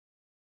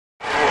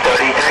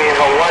in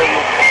Hawaii.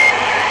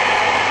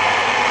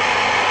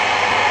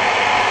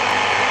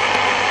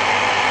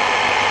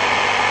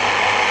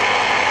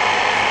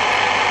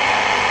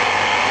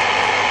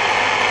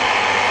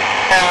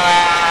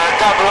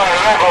 Double O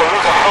Rebel,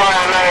 look at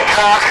fireman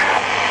truck.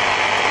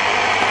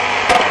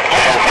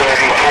 And 34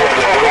 to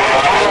the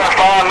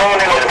fireman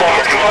in the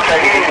truck.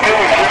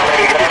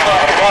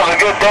 Have a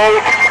good day.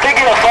 Pick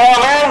you a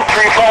fireman,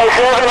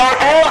 357 out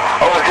there,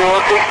 or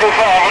 065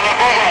 on the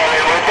big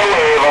island with the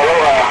wave.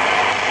 Aloha.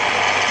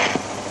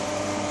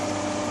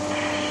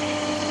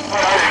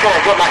 I just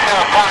gotta get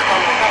myself parked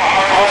on the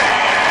highway.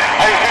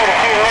 I just need a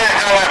few minutes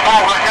and I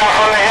park myself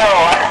on the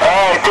hill.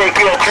 Alright, take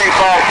you a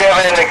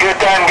 357 and the good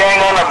time gang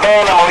on the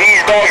band. I'm gonna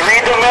ease back,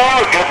 read the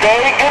mail. Good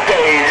day,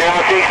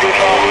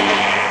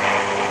 065.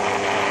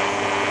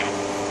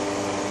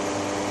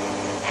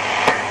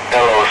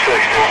 Hello, 65,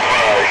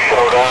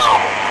 showdown.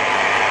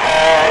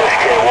 This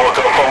kid woke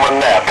up from a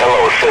nap.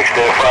 Hello,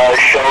 65,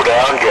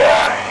 showdown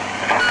guy.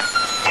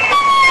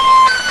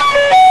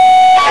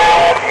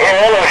 Yeah,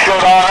 hello,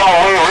 showdown. I'm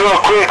gonna wait real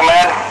quick,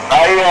 man.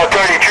 I hear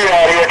 33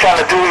 out here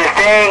trying to do his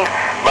thing,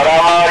 but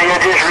I'm out here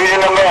just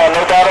reading the mail,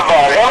 no doubt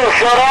about it. Hello,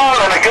 showdown,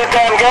 and a good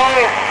time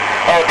gang.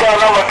 Tell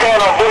number 10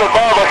 on Bullet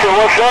Bob, I said,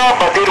 what's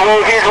up? I did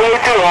wave his way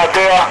too out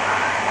there.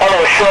 Hello,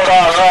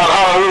 showdown around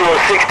Honolulu,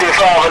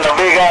 65 in the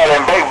Big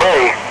Island, Big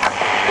Bay.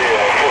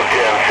 Yeah,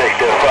 410,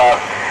 65.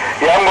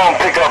 Yeah, I'm gonna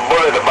pick up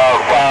Bullet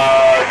about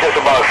just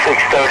about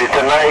 6:30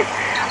 tonight.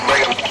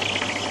 Bring him to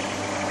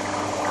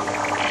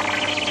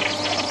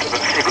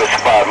the secret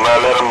spot, man.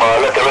 Let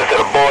the rest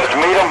of the boys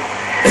meet him.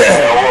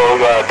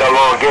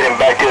 We'll get him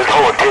back to his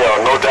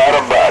hotel, no doubt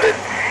about it.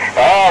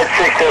 Alright,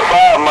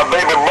 65, my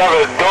baby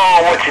brother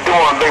Dawn, what you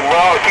doing, big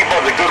brother? Keep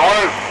up the good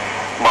work.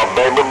 My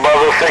baby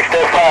brother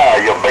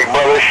 65, your big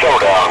brother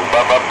showdown.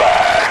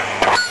 Bye-bye-bye.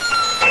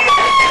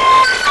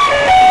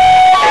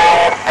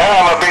 Hi,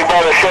 my big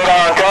brother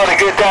showdown. Tell the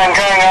good time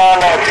gang on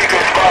that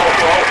secret spot.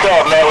 What's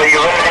up, man? Where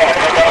you ready?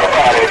 No doubt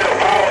about it.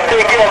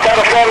 Take care,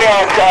 California.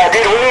 I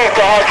did wave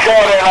to Hot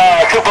Shot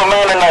and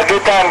Superman and the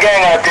good time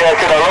gang out there. I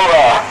said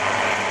aloha.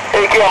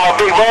 Take care, my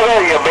big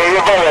brother. Your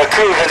baby brother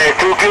cruising it.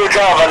 2 Q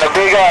drive on the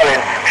Big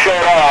Island.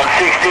 Showdown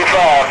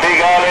 65.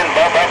 Big Island.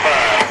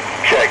 Bye-bye-bye.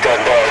 Check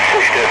under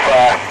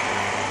 65.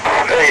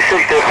 Hey,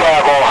 65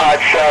 on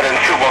Hot Shot and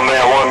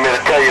Superman wanted me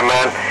to tell you,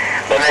 man.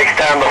 The next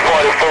time the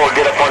 44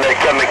 get up on that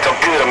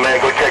computer, man,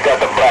 go check out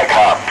the Black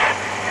Hops.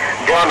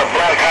 They're on the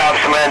Black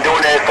Hops, man,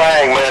 doing their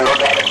thing, man. No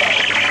doubt.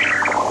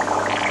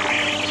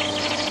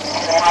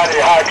 Mighty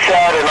Hot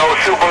Shot and old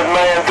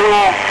Superman do.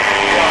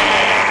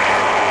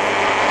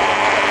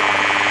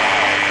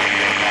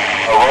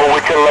 I'll roll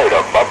with you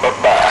later.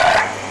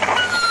 Bye-bye-bye.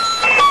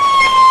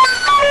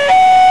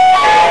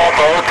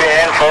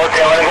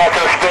 410, when I got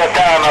some spare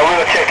time, I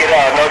will check it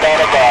out, no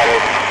doubt about it.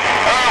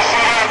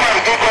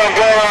 Keep on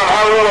going on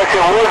Honolulu. I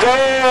said, what's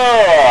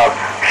up?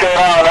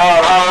 Showdown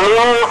on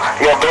Honolulu.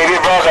 Your baby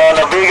brother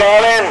on the Big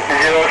Island.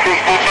 065.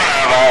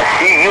 I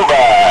see you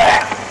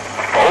by.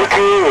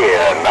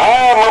 Okay.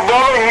 Alright, my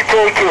brother, you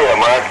take care,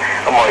 man.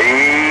 I'm gonna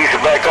ease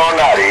back on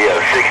out of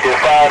here.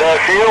 65,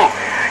 that's you.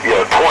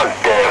 You're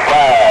 25.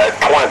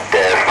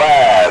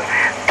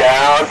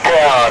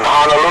 Downtown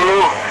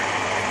Honolulu.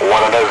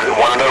 One of the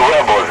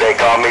rebels, they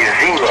call me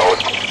Zero.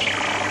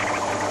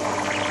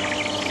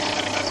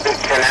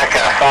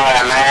 Tanaka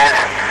fireman.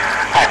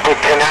 I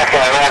think Tanaka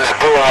ran the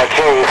BRG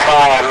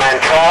fireman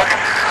truck.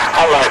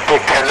 I like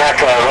Big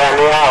Tanaka ran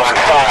the Allen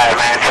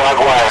fireman truck.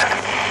 What?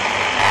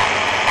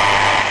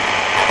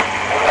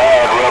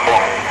 Rebel.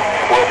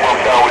 We'll bump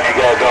down with you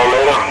guys all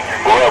later.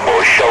 Rebel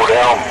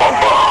showdown. Bum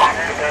bum.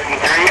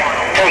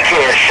 Take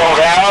care,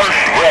 showdown.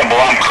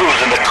 Rebel, I'm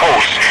cruising the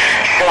coast.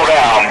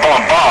 Showdown.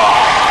 Bum bum.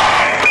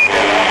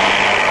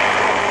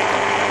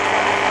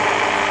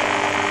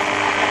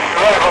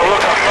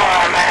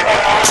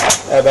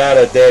 How about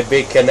it there,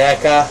 Big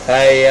Kanaka?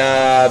 Hey,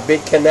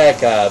 Big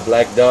Kanaka,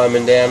 Black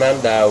Diamond Down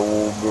Under,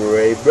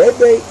 brave.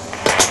 Okay!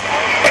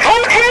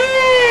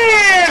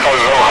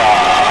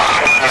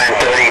 Aloha!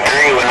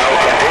 33 with no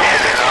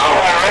conditions.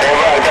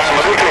 Black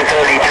Diamond looking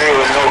 33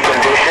 with no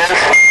conditions.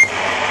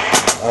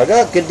 I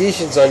got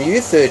conditions on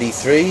you,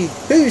 33.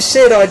 Who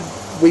said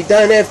we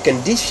don't have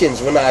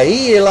conditions? When I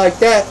hear you like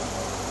that,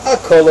 I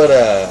call it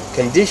a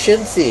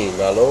condition thing.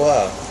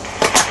 Aloha.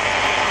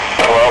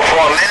 Well, for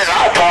a minute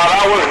I thought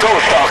I was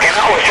ghost talking.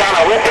 I was trying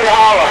to whip and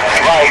holler.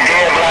 Right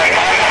there, Black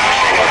Diamond.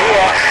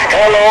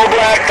 Hello,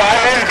 Black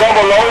Diamond.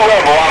 00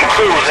 Rebel. I'm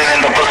cruising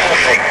in the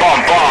Pacific.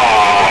 Bum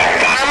bum.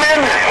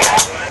 Diamond?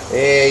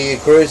 Yeah, you're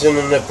cruising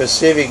in the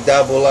Pacific,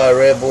 00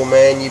 Rebel,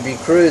 man. You be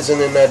cruising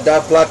in the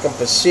Duplakan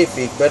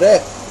Pacific. But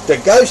the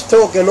ghost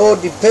talking all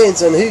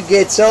depends on who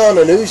gets on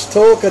and who's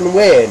talking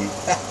when.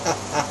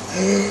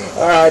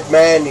 Alright,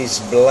 man. It's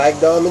Black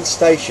Diamond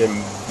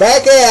Station.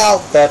 Back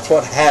out. That's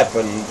what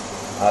happened.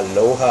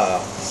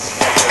 Aloha.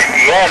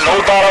 Yeah, no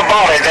doubt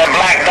about it. That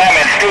Black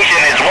Diamond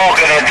Station is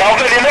walking and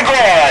talking in the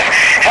grass.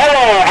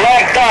 Hello,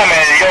 Black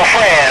Diamond, your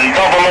friend,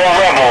 00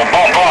 Rebel.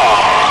 Bum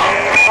bum.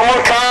 One more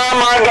time,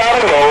 I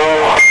gotta go.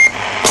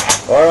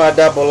 Alright,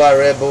 Double A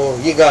Rebel,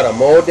 you got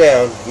 'em all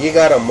down. You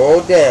got 'em all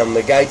down.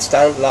 The gates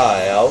don't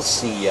lie. I'll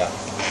see ya.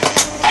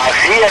 I'll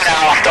see you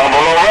now, Double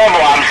O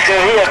Rebel. I'm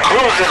still here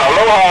cruising.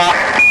 Aloha.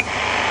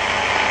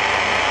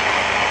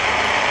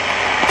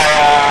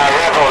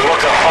 Rebel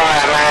looking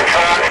fine, man.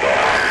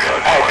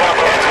 Hey,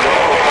 Double O.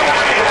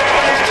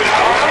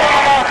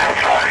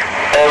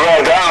 Hey,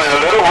 right down. The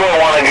little boy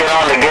want to get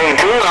on the gate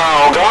too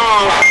now.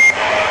 Gone.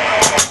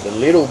 The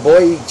little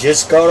boy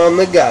just got on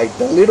the gate.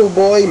 The little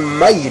boy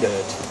made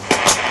it.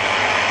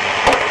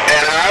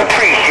 And I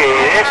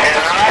appreciate it.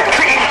 And I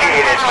appreciate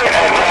it.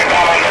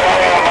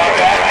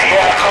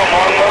 Yeah, come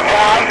one more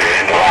time.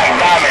 Black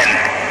Diamond.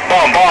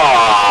 Boom,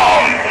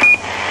 boom.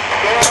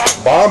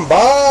 Bomb,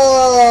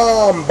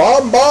 bomb,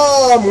 bomb,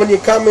 bomb. When you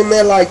come in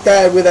there like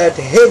that with that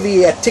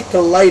heavy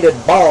articulated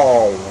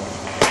bomb.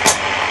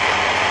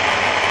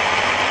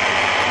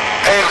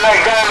 Hey,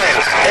 Black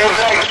Diamond. Hey,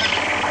 Black.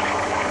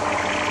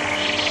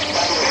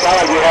 Sound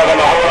like you're having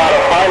a whole lot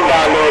of fun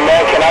down there,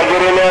 man. Can I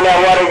get in there in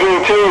that water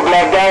gate too?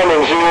 Black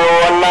Diamond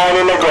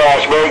 019 in the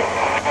grass, big.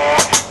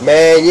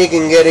 Man, you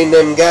can get in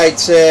them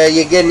gates.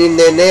 You're getting in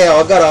there now.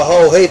 I got a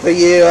whole heap of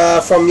you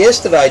from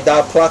yesterday,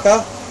 Dub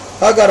Plucker.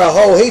 I got a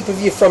whole heap of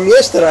you from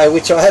yesterday,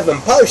 which I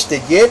haven't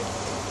posted yet.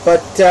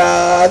 But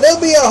there'll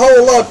be a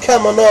whole lot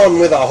coming on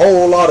with a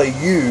whole lot of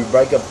you.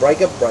 Breaker,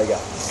 breaker, breaker.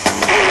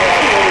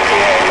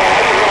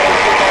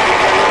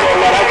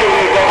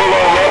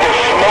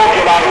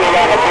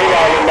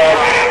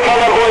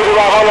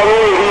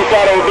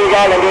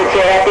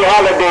 Happy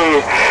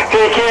holidays.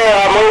 Take care.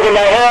 I'm moving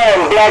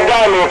ahead. Black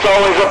Diamond, it's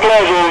always a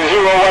pleasure.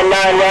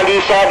 019 round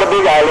east side the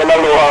Big Island.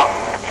 Aloha.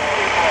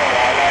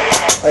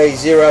 Hey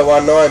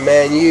 019,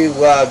 man, you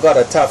got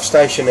a tough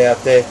station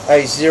out there.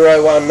 Hey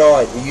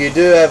 019, you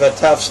do have a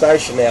tough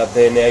station out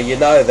there now. You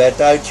know that,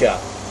 don't you?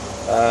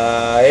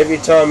 Every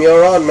time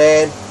you're on,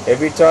 man,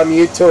 every time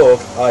you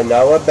talk, I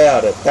know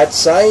about it. That's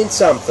saying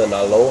something.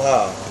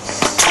 Aloha.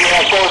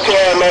 Yeah, so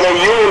yeah, man, and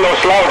you and those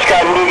slouch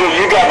got niggas,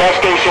 you got that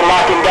station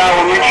locking down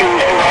when you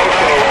choose to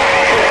also.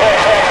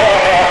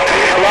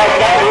 Lock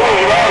down, you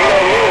right,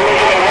 man, you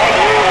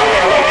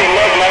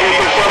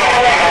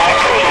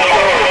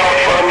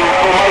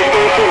for my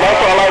station,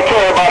 that's all I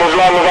care about as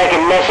long as I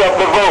can mess up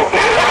the vote.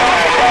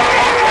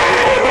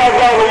 Black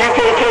Diamond, you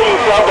take care of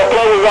yourself, the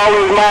pleasure's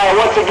always mine.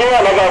 Once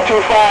again, I got 2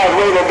 5s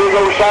waiting a big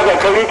old shot at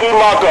Kaliki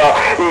Maka,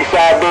 east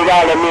side Big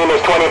Island, me and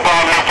this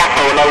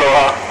 20-pound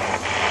Aloha.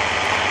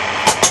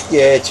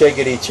 Yeah,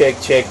 checkity check,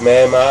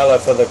 man. Mahalo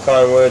for the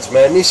kind words,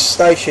 man. This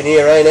station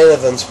here ain't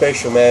anything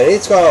special, man.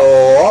 It's got a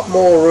lot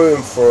more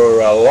room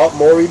for a lot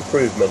more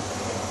improvement.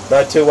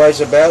 No two ways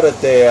about it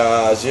there,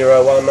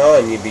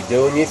 019. You be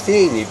doing your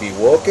thing, you be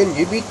walking,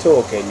 you be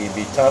talking, you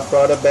be tough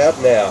right about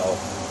now.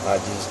 I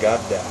just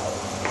got down.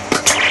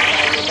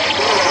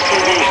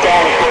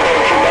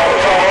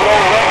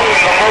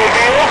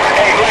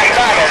 Hey, Black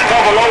Diamond,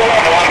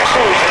 00rebel, I'm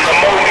cruising the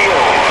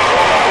Mobile.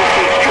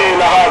 In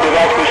the harbor,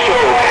 that's for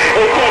sure.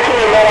 Hey, take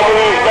care, man. I'm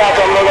gonna ease back.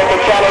 I'm gonna let the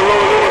channel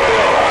roll.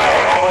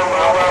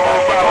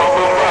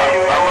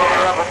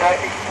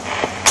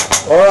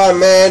 Alright,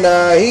 man,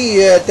 he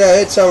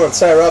heard someone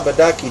say rubber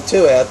ducky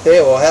too out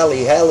there, or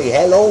Hally,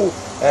 hello.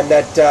 And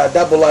that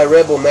Double A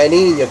Rebel, man,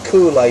 he in your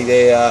Kool-Aid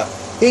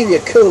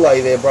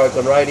there,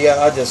 Broken Radio.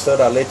 I just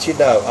thought I'd let you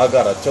know. I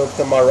gotta talk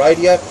to my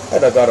radio,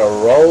 and I gotta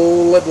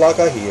roll it like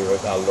I hear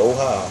it.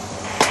 Aloha.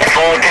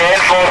 410,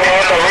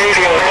 the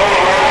radio.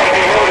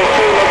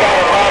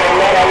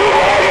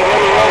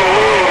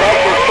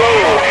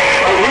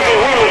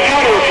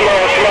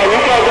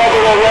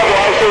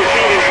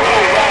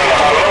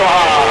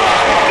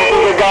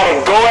 Got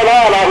it going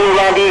on out here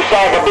around the east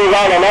side of the Big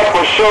Island, that's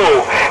for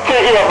sure.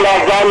 Take it up,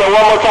 Black Diamond,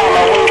 one more time.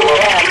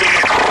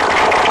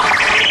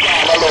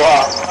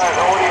 Aloha.